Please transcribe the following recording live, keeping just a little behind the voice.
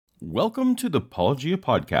Welcome to the Apologia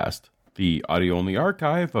Podcast, the audio-only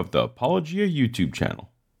archive of the Apologia YouTube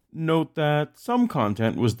channel. Note that some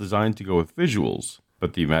content was designed to go with visuals,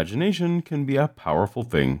 but the imagination can be a powerful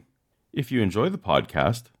thing. If you enjoy the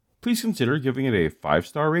podcast, please consider giving it a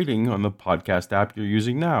 5-star rating on the podcast app you're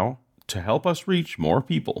using now to help us reach more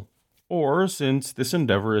people. Or, since this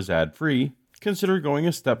endeavor is ad-free, consider going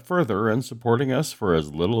a step further and supporting us for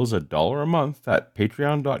as little as $1 a month at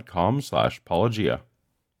patreon.com/apologia.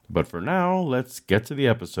 But for now, let's get to the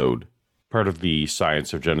episode. Part of the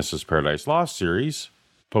Science of Genesis Paradise Lost series,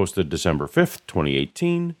 posted December 5th,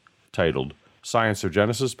 2018, titled Science of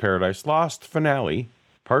Genesis Paradise Lost Finale,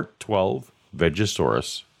 Part 12,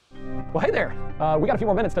 Vegisaurus. Well, hey there. We got a few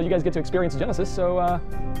more minutes till you guys get to experience Genesis, so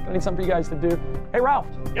gonna need something for you guys to do. Hey, Ralph.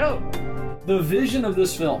 Yo! The vision of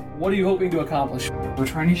this film, what are you hoping to accomplish? We're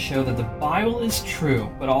trying to show that the Bible is true,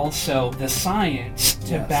 but also the science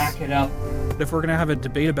to back it up. If we're going to have a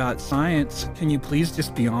debate about science, can you please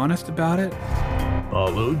just be honest about it?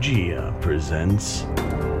 Apologia presents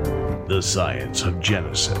The Science of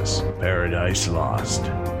Genesis Paradise Lost.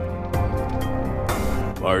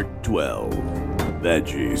 Part 12,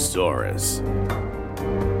 Vegisaurus.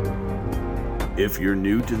 If you're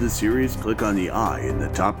new to the series, click on the eye in the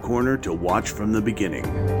top corner to watch from the beginning.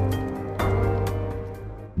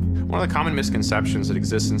 One of the common misconceptions that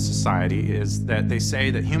exists in society is that they say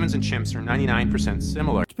that humans and chimps are 99%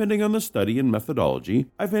 similar. Depending on the study and methodology,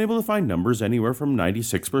 I've been able to find numbers anywhere from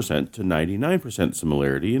 96% to 99%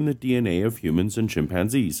 similarity in the DNA of humans and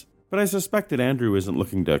chimpanzees. But I suspect that Andrew isn't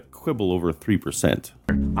looking to quibble over 3%.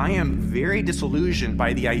 I am very disillusioned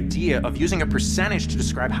by the idea of using a percentage to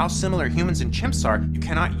describe how similar humans and chimps are. You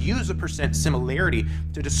cannot use a percent similarity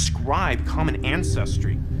to describe common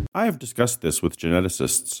ancestry. I have discussed this with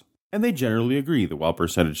geneticists, and they generally agree that while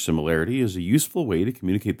percentage similarity is a useful way to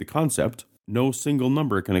communicate the concept, no single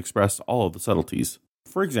number can express all of the subtleties.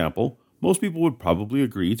 For example, most people would probably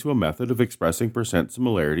agree to a method of expressing percent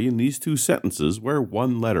similarity in these two sentences where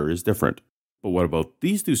one letter is different. But what about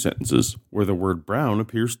these two sentences where the word brown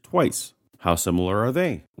appears twice? How similar are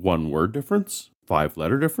they? 1 word difference?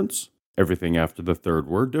 5-letter difference? Everything after the third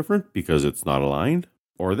word different because it's not aligned?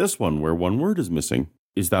 Or this one where 1 word is missing?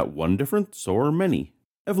 Is that one difference or many?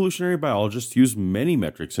 Evolutionary biologists use many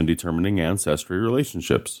metrics in determining ancestry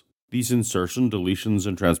relationships. These insertion, deletions,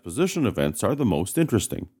 and transposition events are the most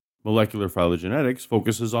interesting. Molecular phylogenetics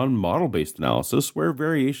focuses on model-based analysis, where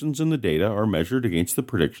variations in the data are measured against the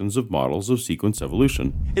predictions of models of sequence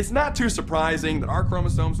evolution. It's not too surprising that our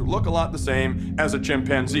chromosomes would look a lot the same as a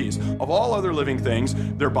chimpanzee's. Of all other living things,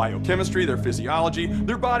 their biochemistry, their physiology,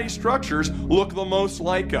 their body structures look the most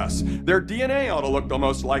like us. Their DNA ought to look the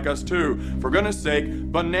most like us too. For goodness sake,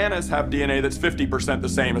 bananas have DNA that's 50% the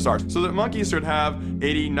same as ours. So that monkeys should have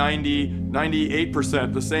 80, 90,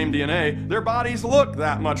 98% the same DNA. Their bodies look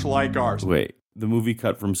that much like ours. Wait, the movie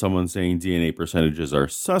cut from someone saying DNA percentages are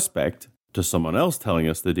suspect to someone else telling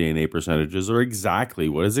us the DNA percentages are exactly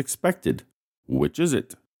what is expected. Which is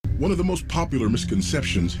it? One of the most popular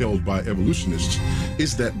misconceptions held by evolutionists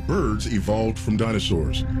is that birds evolved from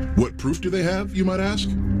dinosaurs. What proof do they have, you might ask?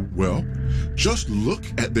 Well, just look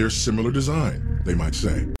at their similar design, they might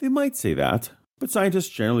say. They might say that, but scientists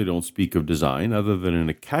generally don't speak of design other than in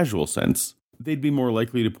a casual sense. They'd be more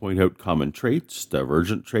likely to point out common traits,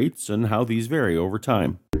 divergent traits, and how these vary over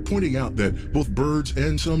time. Pointing out that both birds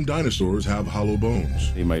and some dinosaurs have hollow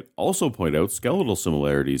bones. They might also point out skeletal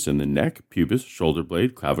similarities in the neck, pubis, shoulder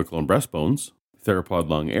blade, clavicle, and breastbones, theropod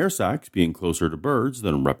lung air sacs being closer to birds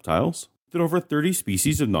than reptiles, that over 30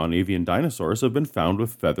 species of non-avian dinosaurs have been found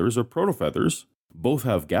with feathers or protofeathers, both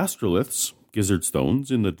have gastroliths, gizzard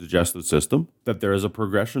stones in the digestive system, that there is a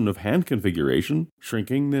progression of hand configuration,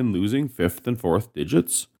 shrinking then losing 5th and 4th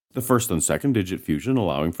digits, the 1st and 2nd digit fusion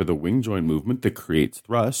allowing for the wing joint movement that creates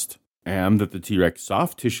thrust, and that the T-Rex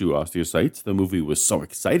soft tissue osteocytes the movie was so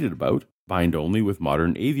excited about bind only with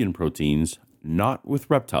modern avian proteins, not with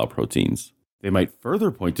reptile proteins. They might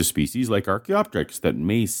further point to species like Archaeopteryx that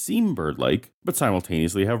may seem bird-like, but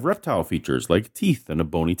simultaneously have reptile features like teeth and a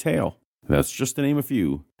bony tail. That's just to name a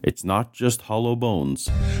few. It's not just hollow bones.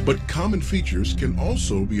 But common features can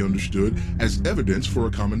also be understood as evidence for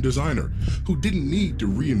a common designer who didn't need to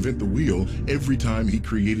reinvent the wheel every time he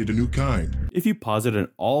created a new kind. If you posit an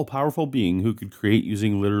all-powerful being who could create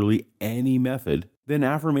using literally any method, then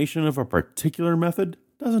affirmation of a particular method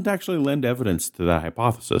doesn't actually lend evidence to that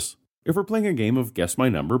hypothesis. If we're playing a game of guess my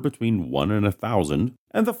number between 1 and 1,000,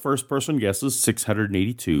 and the first person guesses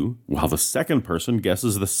 682, while the second person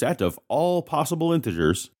guesses the set of all possible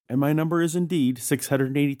integers, and my number is indeed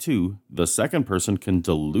 682, the second person can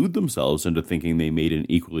delude themselves into thinking they made an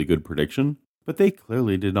equally good prediction, but they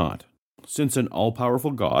clearly did not. Since an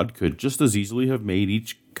all-powerful God could just as easily have made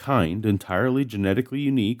each kind entirely genetically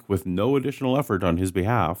unique with no additional effort on his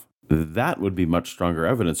behalf, that would be much stronger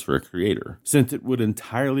evidence for a creator, since it would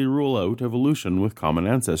entirely rule out evolution with common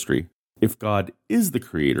ancestry. If God is the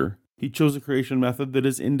creator, he chose a creation method that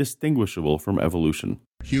is indistinguishable from evolution.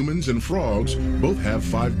 Humans and frogs both have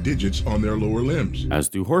 5 digits on their lower limbs. As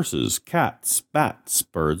do horses, cats, bats,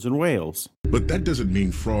 birds, and whales. But that doesn't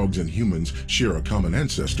mean frogs and humans share a common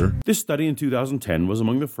ancestor. This study in 2010 was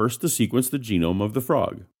among the first to sequence the genome of the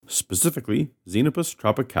frog, specifically Xenopus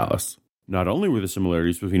tropicalis. Not only were the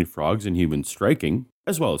similarities between frogs and humans striking,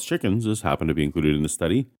 as well as chickens, as happened to be included in the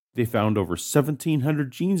study, they found over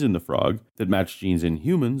 1,700 genes in the frog that matched genes in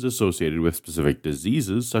humans associated with specific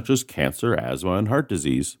diseases such as cancer, asthma, and heart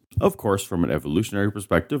disease. Of course, from an evolutionary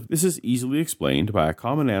perspective, this is easily explained by a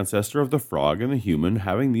common ancestor of the frog and the human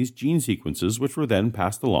having these gene sequences which were then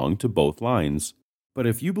passed along to both lines. But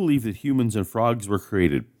if you believe that humans and frogs were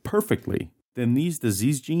created perfectly, then these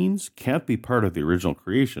disease genes can't be part of the original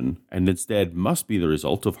creation, and instead must be the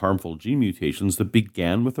result of harmful gene mutations that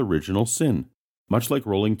began with original sin. Much like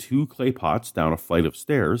rolling 2 clay pots down a flight of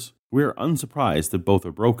stairs, we are unsurprised that both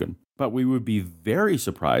are broken. But we would be very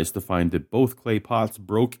surprised to find that both clay pots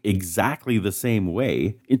broke exactly the same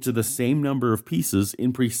way, into the same number of pieces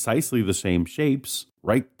in precisely the same shapes,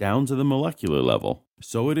 right down to the molecular level.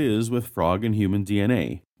 So it is with frog and human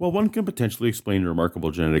DNA. While one can potentially explain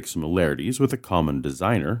remarkable genetic similarities with a common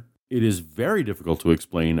designer, it is very difficult to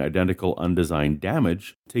explain identical undesigned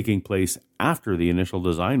damage taking place after the initial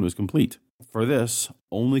design was complete. For this,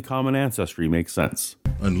 only common ancestry makes sense.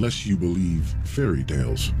 Unless you believe fairy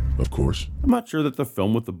tales, of course. I'm not sure that the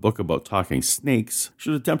film with the book about talking snakes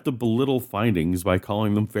should attempt to belittle findings by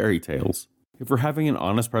calling them fairy tales. If we're having an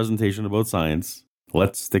honest presentation about science,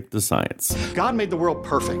 let's stick to science. God made the world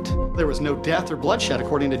perfect. There was no death or bloodshed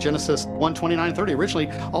according to Genesis 1:29-30. Originally,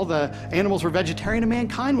 all the animals were vegetarian and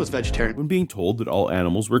mankind was vegetarian. When being told that all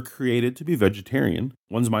animals were created to be vegetarian,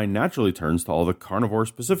 one's mind naturally turns to all the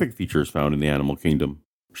carnivore-specific features found in the animal kingdom.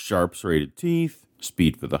 Sharp serrated teeth,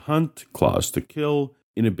 speed for the hunt, claws to kill,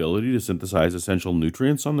 inability to synthesize essential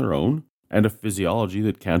nutrients on their own, and a physiology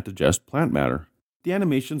that can't digest plant matter. The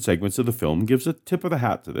animation segments of the film gives a tip of the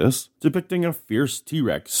hat to this, depicting a fierce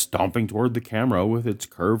T-Rex stomping toward the camera with its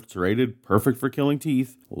curved, serrated, perfect for killing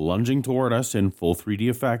teeth, lunging toward us in full 3D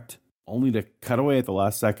effect, only to cut away at the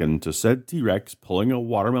last second to said T-Rex pulling a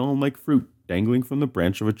watermelon-like fruit dangling from the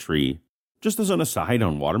branch of a tree. Just as an aside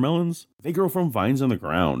on watermelons, they grow from vines on the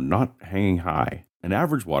ground, not hanging high. An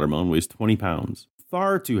average watermelon weighs 20 pounds,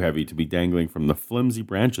 far too heavy to be dangling from the flimsy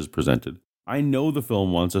branches presented. I know the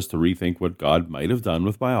film wants us to rethink what God might have done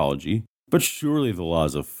with biology, but surely the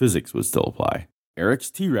laws of physics would still apply. Eric's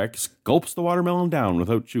T-Rex gulps the watermelon down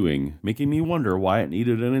without chewing, making me wonder why it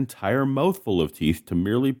needed an entire mouthful of teeth to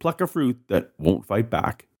merely pluck a fruit that won't fight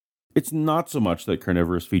back. It's not so much that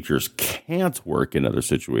carnivorous features can't work in other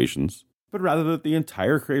situations, but rather that the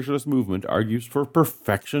entire creationist movement argues for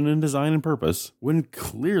perfection in design and purpose, when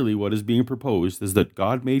clearly what is being proposed is that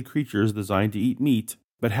God made creatures designed to eat meat,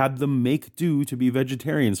 but had them make do to be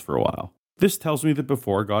vegetarians for a while. This tells me that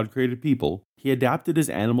before God created people, he adapted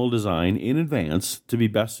his animal design in advance to be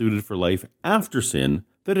best suited for life after sin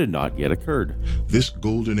that had not yet occurred. This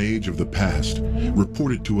golden age of the past,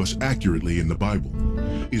 reported to us accurately in the Bible,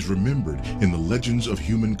 is remembered in the legends of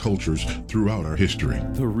human cultures throughout our history.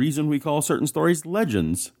 The reason we call certain stories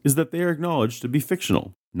legends is that they are acknowledged to be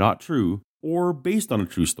fictional, not true, or based on a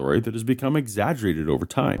true story that has become exaggerated over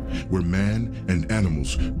time. Where man and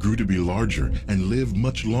animals grew to be larger and live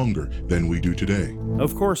much longer than we do today.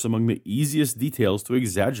 Of course, among the easiest details to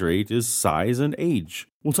exaggerate is size and age.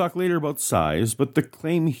 We'll talk later about size, but the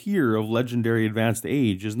claim here of legendary advanced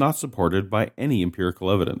age is not supported by any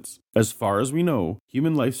empirical evidence. As far as we know,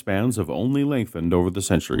 human lifespans have only lengthened over the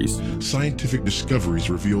centuries. Scientific discoveries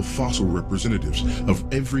reveal fossil representatives of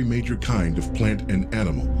every major kind of plant and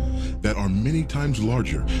animal that are many times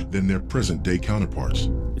larger than their present-day counterparts.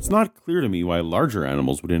 It's not clear to me why larger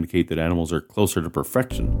animals would indicate that animals are closer to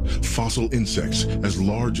perfection. Fossil insects as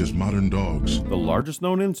large as modern dogs. The largest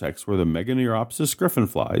known insects were the Meganeuropsis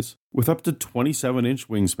griffinflies, with up to 27-inch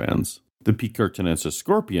wingspans. The Picurtinensis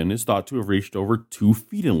scorpion is thought to have reached over 2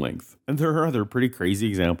 feet in length, and there are other pretty crazy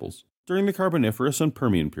examples. During the Carboniferous and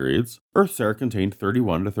Permian periods, Earth's air contained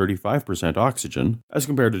 31 to 35% oxygen, as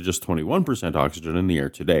compared to just 21% oxygen in the air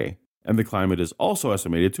today, and the climate is also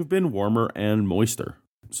estimated to have been warmer and moister.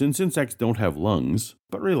 Since insects don't have lungs,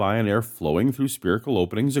 but rely on air flowing through spherical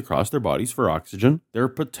openings across their bodies for oxygen, their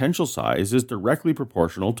potential size is directly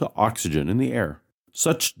proportional to oxygen in the air.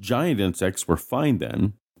 Such giant insects were fine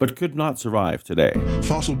then, but could not survive today.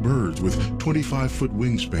 Fossil birds with 25-foot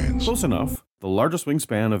wingspans. Close enough. The largest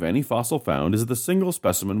wingspan of any fossil found is the single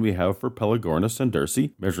specimen we have for Pelagornis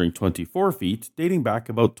sandersi, measuring 24 feet, dating back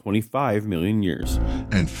about 25 million years.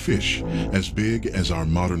 And fish as big as our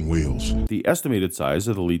modern whales. The estimated size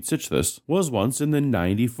of the Leadsichthys was once in the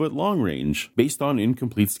 90-foot long range, based on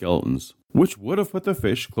incomplete skeletons, which would have put the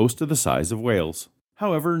fish close to the size of whales.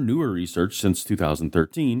 However, newer research since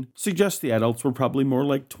 2013 suggests the adults were probably more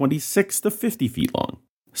like 26 to 50 feet long.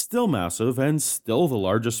 Still massive and still the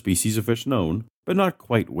largest species of fish known, but not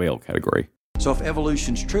quite whale category. So if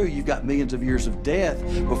evolution's true, you've got millions of years of death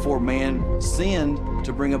before man sinned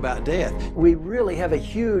to bring about death. We really have a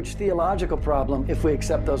huge theological problem if we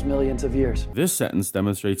accept those millions of years. This sentence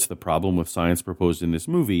demonstrates the problem with science proposed in this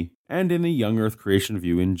movie and in the young Earth creation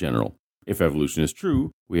view in general. If evolution is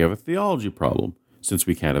true, we have a theology problem. Since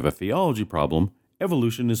we can't have a theology problem,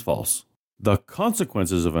 evolution is false. The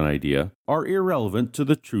consequences of an idea are irrelevant to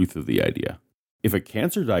the truth of the idea. If a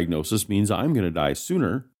cancer diagnosis means I'm going to die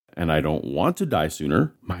sooner, and I don't want to die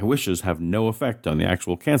sooner, my wishes have no effect on the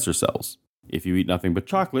actual cancer cells. If you eat nothing but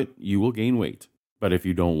chocolate, you will gain weight. But if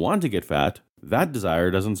you don't want to get fat, that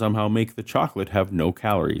desire doesn't somehow make the chocolate have no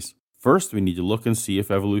calories. First, we need to look and see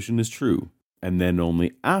if evolution is true, and then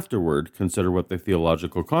only afterward consider what the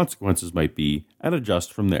theological consequences might be and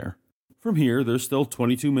adjust from there. From here, there's still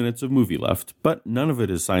 22 minutes of movie left, but none of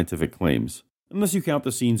it is scientific claims, unless you count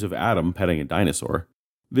the scenes of Adam petting a dinosaur.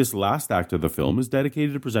 This last act of the film is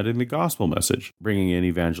dedicated to presenting the gospel message, bringing in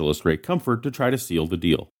evangelist Ray Comfort to try to seal the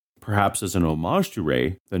deal. Perhaps as an homage to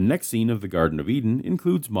Ray, the next scene of the Garden of Eden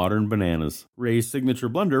includes modern bananas, Ray's signature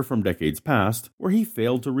blunder from decades past, where he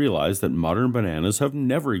failed to realize that modern bananas have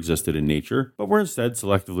never existed in nature, but were instead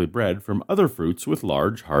selectively bred from other fruits with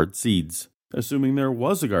large, hard seeds. Assuming there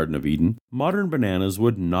was a Garden of Eden, modern bananas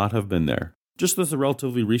would not have been there, just as the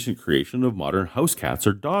relatively recent creation of modern house cats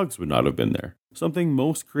or dogs would not have been there, something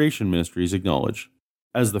most creation ministries acknowledge.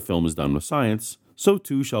 As the film is done with science, so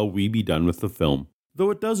too shall we be done with the film,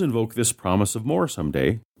 though it does invoke this promise of more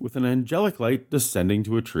someday, with an angelic light descending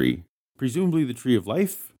to a tree, presumably the tree of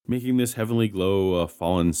life, making this heavenly glow a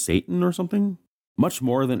fallen Satan or something? Much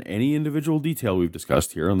more than any individual detail we've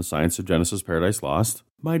discussed here on the Science of Genesis Paradise Lost,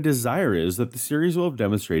 my desire is that the series will have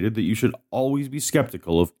demonstrated that you should always be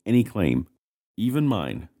skeptical of any claim, even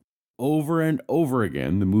mine. Over and over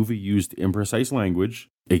again, the movie used imprecise language,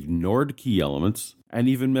 ignored key elements, and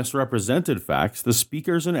even misrepresented facts the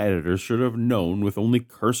speakers and editors should have known with only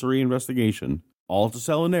cursory investigation, all to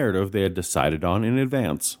sell a narrative they had decided on in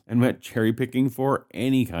advance, and went cherry-picking for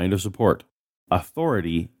any kind of support.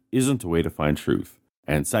 Authority isn't a way to find truth,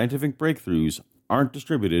 and scientific breakthroughs aren't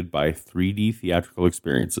distributed by 3D theatrical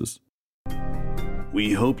experiences.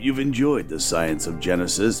 We hope you've enjoyed the Science of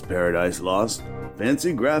Genesis Paradise Lost.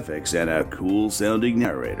 Fancy graphics and a cool-sounding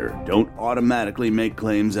narrator don't automatically make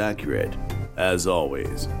claims accurate. As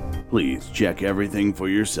always, please check everything for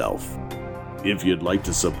yourself. If you'd like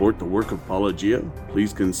to support the work of Paulogia,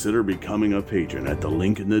 please consider becoming a patron at the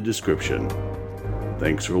link in the description.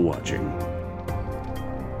 Thanks for watching.